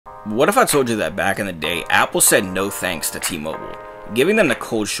What if I told you that back in the day, Apple said no thanks to T-Mobile, giving them the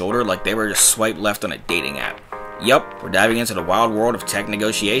cold shoulder like they were just swiped left on a dating app? Yup, we're diving into the wild world of tech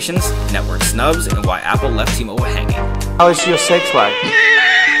negotiations, network snubs, and why Apple left T-Mobile hanging. How is your sex life?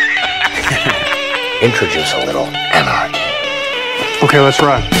 Introduce a little anarchy. Okay, let's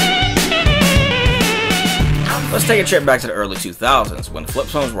run. Let's take a trip back to the early 2000s, when flip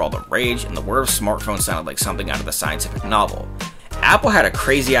phones were all the rage and the word of smartphone sounded like something out of a scientific novel. Apple had a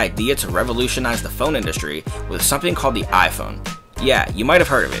crazy idea to revolutionize the phone industry with something called the iPhone. Yeah, you might have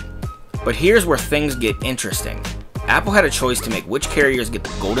heard of it. But here's where things get interesting. Apple had a choice to make which carriers get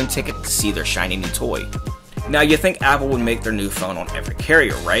the golden ticket to see their shiny new toy. Now you think Apple would make their new phone on every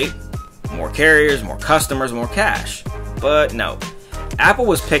carrier, right? More carriers, more customers, more cash. But no. Apple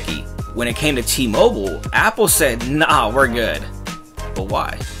was picky. When it came to T-Mobile, Apple said, nah, we're good. But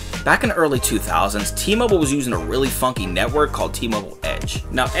why? Back in the early 2000s, T-Mobile was using a really funky network called T-Mobile Edge.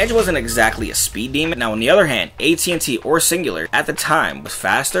 Now, Edge wasn't exactly a speed demon. Now, on the other hand, AT&T or Singular at the time was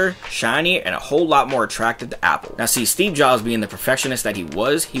faster, shiny, and a whole lot more attractive to Apple. Now, see, Steve Jobs being the perfectionist that he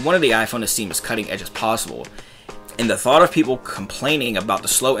wanted the iPhone to seem as cutting edge as possible. And the thought of people complaining about the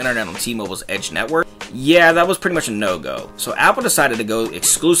slow internet on T-Mobile's Edge network, yeah, that was pretty much a no-go. So Apple decided to go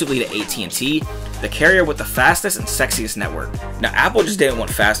exclusively to AT&T, the carrier with the fastest and sexiest network. Now, Apple just didn't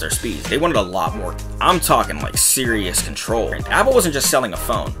want faster speeds. They wanted a lot more. I'm talking like serious control. Apple wasn't just selling a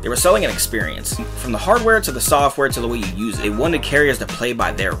phone. They were selling an experience. From the hardware to the software to the way you use it, they wanted carriers to play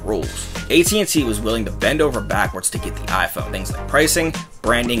by their rules. AT&T was willing to bend over backwards to get the iPhone. Things like pricing,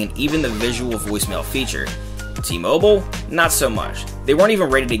 branding, and even the visual voicemail feature. T-Mobile, not so much. They weren't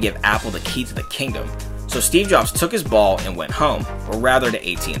even ready to give Apple the key to the kingdom. So Steve Jobs took his ball and went home, or rather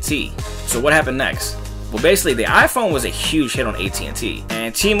to AT&T. So what happened next? Well, basically the iPhone was a huge hit on AT&T,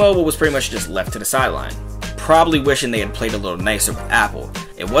 and T-Mobile was pretty much just left to the sideline, probably wishing they had played a little nicer with Apple.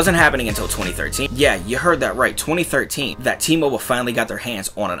 It wasn't happening until 2013. Yeah, you heard that right, 2013, that T-Mobile finally got their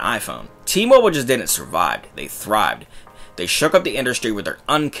hands on an iPhone. T-Mobile just didn't survive, they thrived. They shook up the industry with their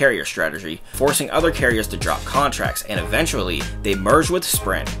un-carrier strategy, forcing other carriers to drop contracts, and eventually, they merged with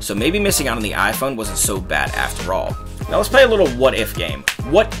Sprint, so maybe missing out on the iPhone wasn't so bad after all. Now let's play a little what-if game.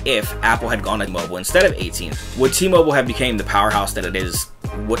 What if Apple had gone to T-Mobile instead of AT&T? Would T-Mobile have become the powerhouse that it is?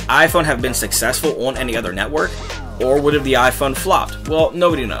 Would iPhone have been successful on any other network? Or would have the iPhone flopped? Well,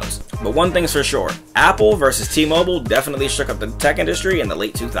 nobody knows. But one thing's for sure, Apple versus T-Mobile definitely shook up the tech industry in the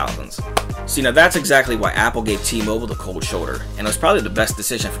late 2000s. See, now that's exactly why Apple gave T-Mobile the cold shoulder, and it was probably the best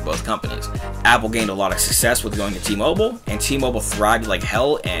decision for both companies. Apple gained a lot of success with going to T-Mobile, and T-Mobile thrived like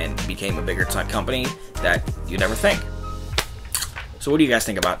hell and became a bigger tech company that you'd never think. So what do you guys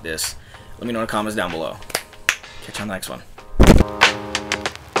think about this? Let me know in the comments down below. Catch you on the next one.